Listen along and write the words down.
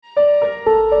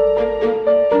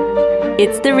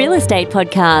It's the Real Estate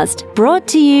Podcast, brought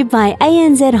to you by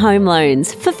ANZ Home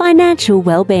Loans for financial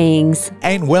well-beings.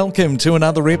 And welcome to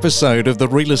another episode of the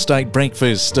Real Estate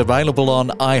Breakfast, available on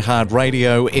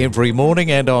iHeartRadio every morning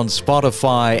and on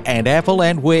Spotify and Apple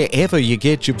and wherever you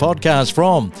get your podcast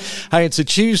from. Hey, it's a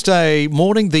Tuesday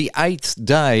morning, the 8th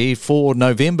day for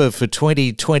November for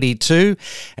 2022.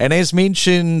 And as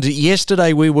mentioned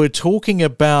yesterday, we were talking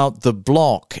about the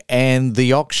block and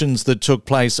the auctions that took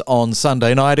place on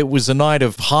Sunday night. It was a night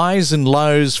of highs and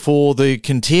lows for the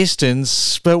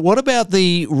contestants, but what about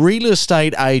the real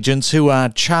estate agents who are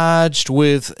charged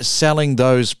with selling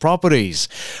those properties?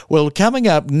 Well, coming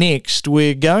up next,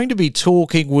 we're going to be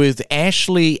talking with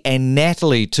Ashley and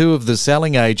Natalie, two of the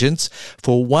selling agents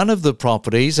for one of the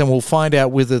properties, and we'll find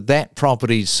out whether that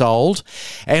property sold.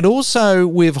 And also,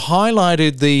 we've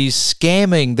highlighted the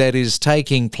scamming that is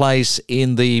taking place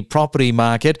in the property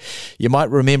market. You might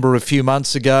remember a few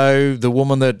months ago, the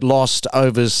woman that lost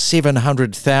over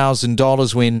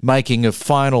 $700,000 when making a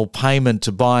final payment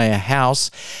to buy a house.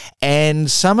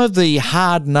 And some of the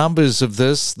hard numbers of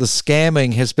this, the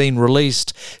scamming, has been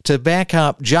released to back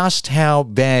up just how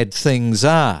bad things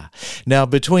are. Now,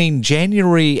 between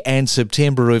January and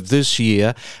September of this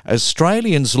year,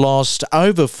 Australians lost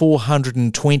over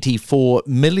 $424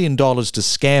 million to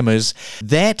scammers.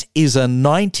 That is a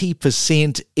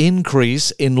 90%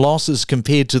 increase in losses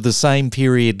compared to the same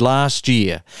period last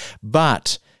year.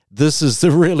 But this is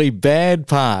the really bad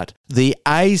part. The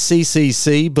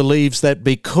ACCC believes that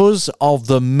because of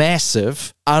the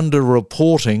massive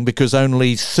underreporting, because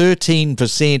only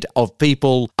 13% of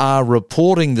people are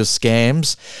reporting the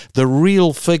scams, the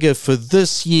real figure for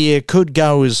this year could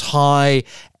go as high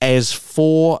as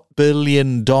 $4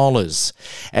 billion.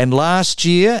 And last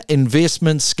year,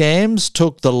 investment scams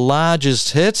took the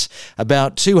largest hit.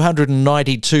 About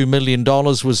 $292 million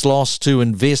was lost to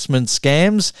investment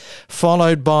scams,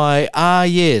 followed by,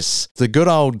 the good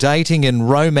old dating and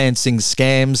romancing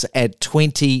scams at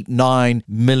 $29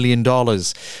 million.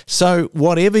 So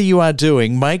whatever you are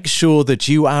doing, make sure that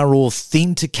you are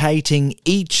authenticating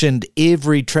each and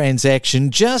every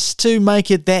transaction just to make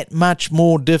it that much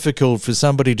more difficult for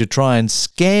somebody to try and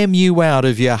scam you out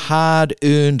of your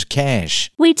hard-earned cash.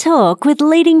 We talk with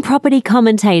leading property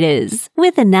commentators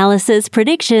with analysis,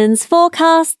 predictions,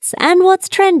 forecasts, and what's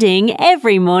trending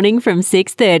every morning from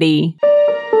 6:30.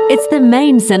 It's the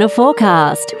Main Centre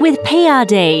Forecast with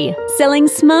PRD, selling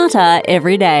smarter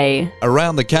every day.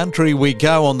 Around the country we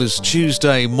go on this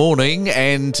Tuesday morning,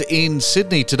 and in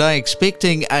Sydney today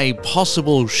expecting a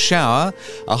possible shower,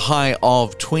 a high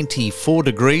of 24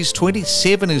 degrees.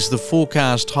 27 is the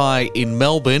forecast high in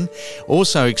Melbourne,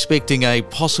 also expecting a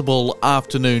possible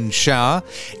afternoon shower.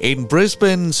 In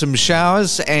Brisbane, some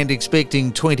showers and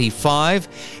expecting 25,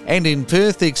 and in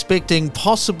Perth expecting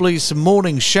possibly some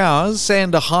morning showers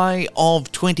and a high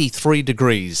of 23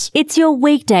 degrees. It's your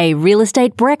weekday real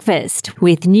estate breakfast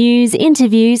with news,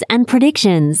 interviews and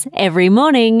predictions every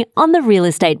morning on the Real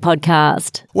Estate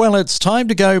Podcast. Well, it's time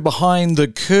to go behind the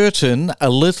curtain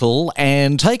a little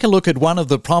and take a look at one of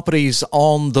the properties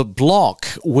on the block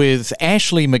with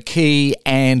Ashley McKee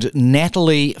and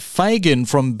Natalie Fagan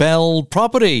from Bell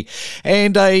Property.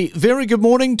 And a very good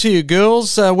morning to you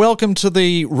girls. Welcome to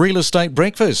the Real Estate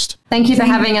Breakfast. Thank you for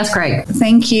having us, Craig.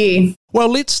 Thank you. Well,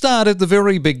 let's start at the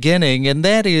very beginning, and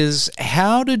that is,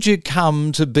 how did you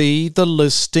come to be the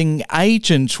listing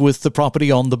agent with the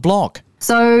property on the block?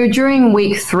 So during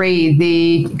week 3,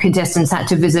 the contestants had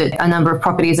to visit a number of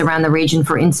properties around the region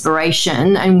for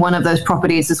inspiration. And one of those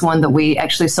properties is one that we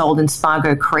actually sold in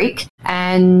Spargo Creek.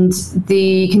 And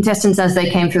the contestants, as they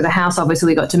came through the house,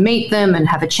 obviously got to meet them and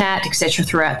have a chat, etc.,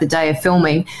 throughout the day of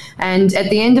filming. And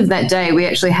at the end of that day, we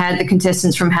actually had the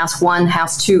contestants from House 1,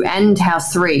 House 2 and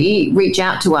House 3 reach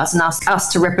out to us and ask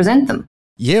us to represent them.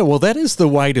 Yeah, well, that is the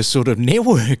way to sort of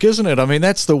network, isn't it? I mean,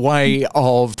 that's the way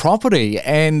of property.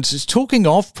 And talking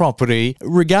of property,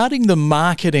 regarding the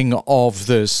marketing of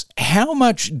this, how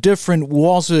much different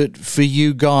was it for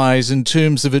you guys in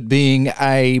terms of it being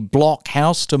a block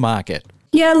house to market?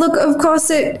 Yeah, look, of course,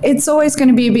 it's always going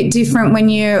to be a bit different when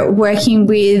you're working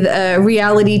with a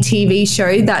reality TV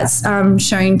show that's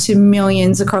shown to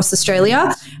millions across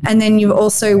Australia. And then you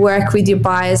also work with your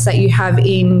buyers that you have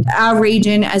in our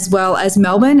region as well as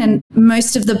Melbourne. And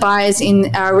Most of the buyers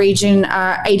in our region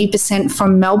are 80%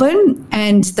 from Melbourne,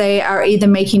 and they are either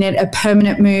making it a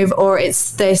permanent move or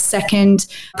it's their second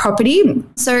property.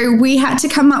 So we had to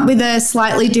come up with a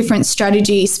slightly different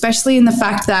strategy, especially in the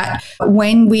fact that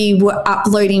when we were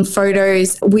uploading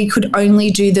photos, we could only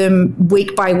do them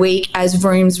week by week as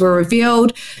rooms were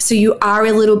revealed. So you are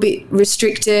a little bit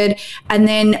restricted. And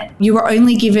then you were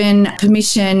only given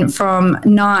permission from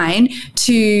 9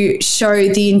 to show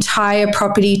the entire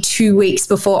property 2 weeks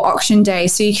before auction day.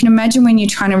 So you can imagine when you're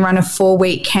trying to run a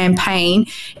 4-week campaign,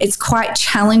 it's quite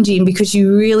challenging because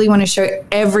you really want to show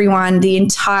everyone the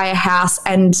entire house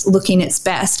and looking its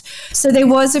best. So there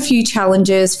was a few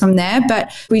challenges from there,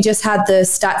 but we just had the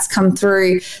stats come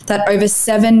through that over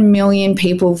 7 million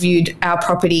people viewed our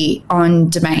property on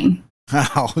Domain.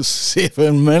 Wow,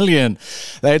 7 million.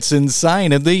 That's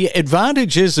insane. And the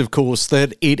advantage is, of course,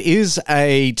 that it is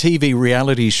a TV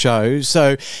reality show.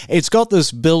 So it's got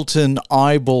this built-in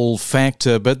eyeball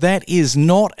factor, but that is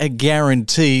not a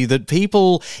guarantee that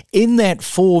people in that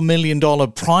 $4 million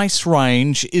price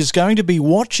range is going to be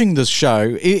watching this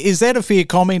show. Is that a fair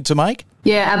comment to make?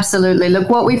 Yeah, absolutely. Look,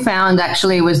 what we found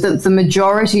actually was that the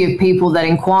majority of people that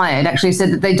inquired actually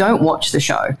said that they don't watch the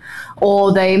show,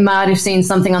 or they might have seen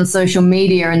something on social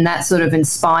media and that sort of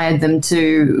inspired them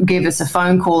to give us a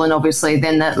phone call. And obviously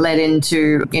then that led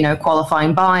into,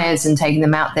 qualifying buyers and taking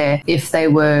them out there if they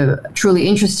were truly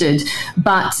interested.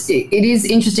 But it is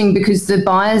interesting because the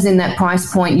buyers in that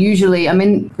price point usually,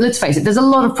 let's face it, there's a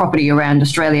lot of property around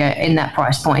Australia in that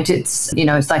price point. It's,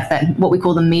 it's like that, what we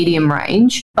call the medium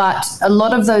range. But a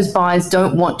lot of those buyers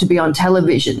don't want to be on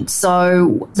television.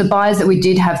 So the buyers that we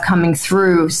did have coming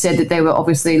through said that they were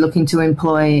obviously looking to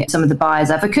employ some of the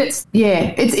buyers' advocates.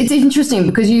 Yeah, it's interesting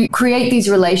because you create these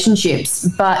relationships,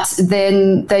 but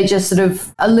then they just sort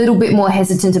of a little bit more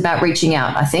hesitant about reaching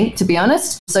out, I think, to be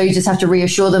honest. So you just have to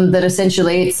reassure them that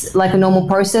essentially it's like a normal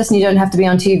process and you don't have to be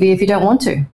on TV if you don't want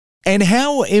to. And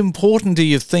how important do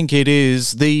you think it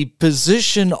is, the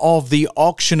position of the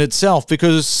auction itself?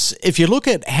 Because if you look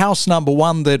at house number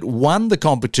 1 that won the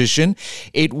competition,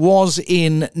 it was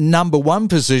in number 1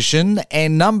 position,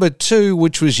 and number 2,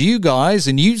 which was you guys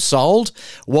and you sold,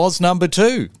 was number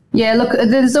 2. Yeah, look,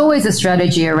 there's always a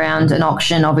strategy around an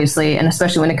auction, obviously, and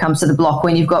especially when it comes to the block,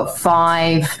 when you've got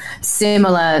 5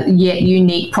 similar yet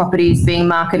unique properties being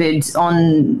marketed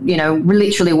on,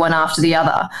 literally one after the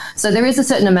other. So there is a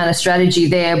certain amount of strategy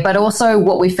there, but also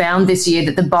what we found this year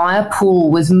that the buyer pool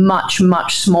was much,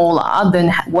 much smaller than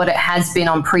what it has been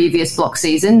on previous block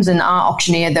seasons. And our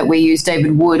auctioneer that we use,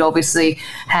 David Wood, obviously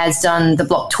has done the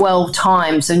block 12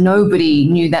 times, so nobody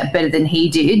knew that better than he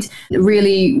did.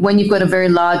 Really, when you've got a very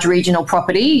large regional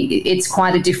property, it's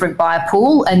quite a different buyer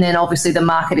pool, and then obviously the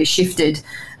market is shifted.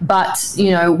 But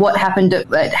what happened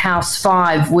at house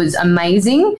 5 was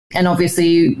amazing, and obviously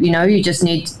you just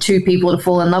need 2 people to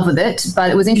fall in love with it.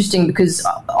 But it was interesting because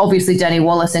obviously Danny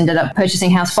Wallace ended up purchasing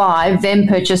house 5, then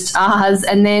purchased ours,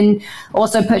 and then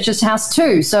also purchased house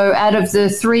 2. So out of the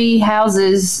 3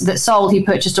 houses that sold, he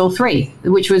purchased all 3,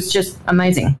 which was just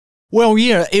amazing. Well,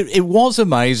 yeah, it was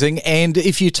amazing. And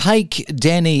if you take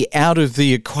Danny out of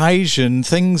the equation,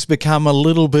 things become a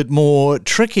little bit more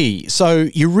tricky. So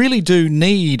you really do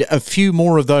need a few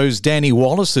more of those Danny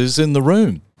Wallaces in the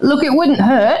room. Look, it wouldn't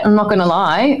hurt, I'm not going to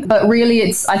lie, but really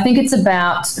I think it's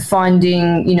about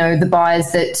finding, the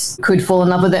buyers that could fall in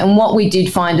love with it. And what we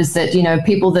did find is that,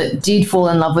 people that did fall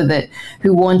in love with it,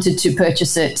 who wanted to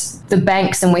purchase it, the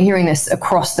banks, and we're hearing this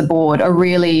across the board, are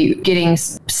really getting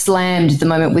slammed at the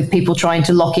moment with people trying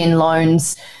to lock in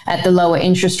loans at the lower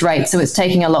interest rate. So it's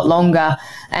taking a lot longer.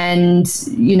 And,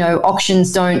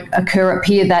 auctions don't occur up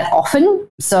here that often.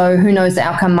 So who knows, the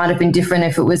outcome might have been different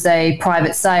if it was a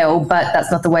private sale, but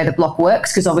that's not the way the block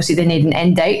works because obviously they need an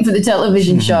end date for the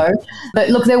television show. But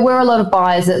look, there were a lot of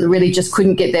buyers that really just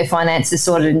couldn't get their finances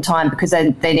sorted in time because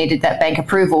they needed that bank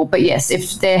approval. But yes,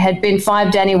 if there had been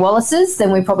 5 Danny Wallaces,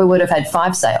 then we probably would have had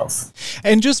 5 sales.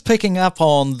 And just picking up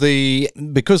on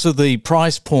because of the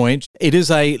price point, it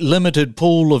is a limited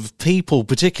pool of people,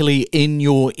 particularly in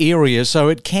your area. So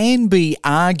it can be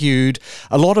argued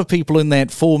a lot of people in that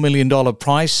 $4 million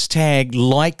price tag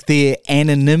like their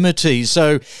anonymity.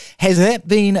 So has that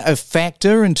been a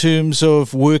factor in terms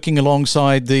of working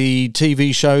alongside the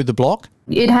TV show The Block?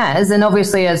 It has. And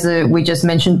obviously, as we just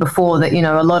mentioned before, that,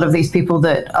 a lot of these people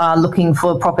that are looking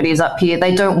for properties up here,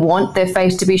 they don't want their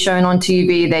face to be shown on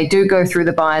TV. They do go through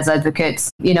the buyer's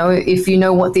advocates. If you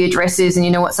know what the address is and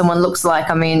you know what someone looks like,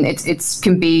 it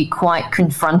can be quite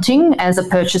confronting as a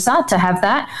purchaser to have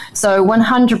that. So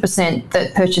 100%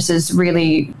 that purchasers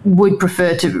really would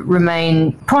prefer to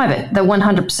remain private. They're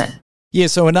 100%. Yeah,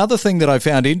 so another thing that I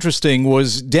found interesting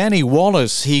was Danny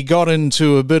Wallace. He got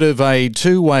into a bit of a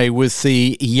two-way with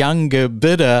the younger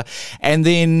bidder, and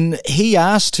then he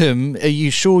asked him, are you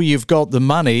sure you've got the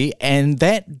money? And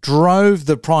that drove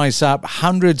the price up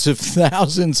hundreds of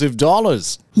thousands of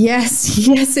dollars. Yes,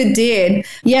 it did.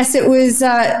 Yes, it was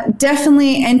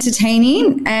definitely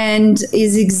entertaining and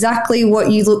is exactly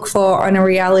what you look for on a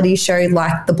reality show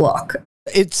like The Block.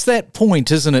 It's that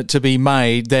point, isn't it, to be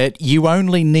made that you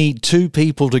only need two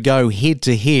people to go head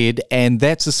to head, and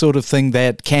that's the sort of thing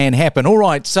that can happen. All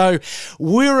right, so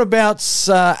whereabouts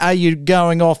are you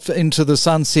going off into the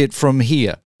sunset from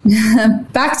here?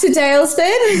 Back to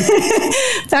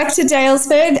Dalesford. Back to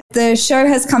Dalesford. The show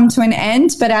has come to an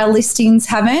end, but our listings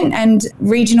haven't. And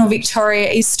regional Victoria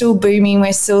is still booming.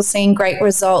 We're still seeing great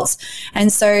results.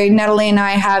 And so Natalie and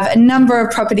I have a number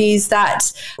of properties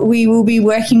that we will be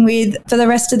working with for the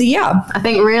rest of the year. I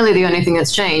think really the only thing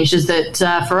that's changed is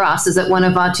that for us is that one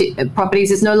of our properties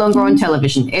is no longer on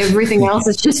television. Everything else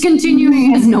is just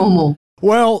continuing as normal.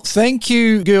 Well, thank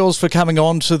you, girls, for coming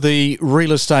on to the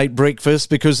Real Estate Breakfast,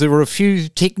 because there were a few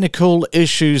technical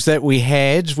issues that we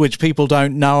had which people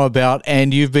don't know about,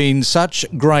 and you've been such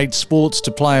great sports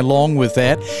to play along with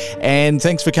that. And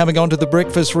thanks for coming on to the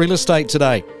Breakfast Real Estate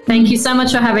today. Thank you so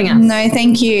much for having us. No,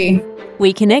 thank you.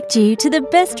 We connect you to the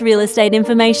best real estate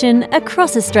information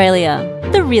across Australia.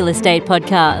 The Real Estate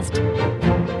Podcast.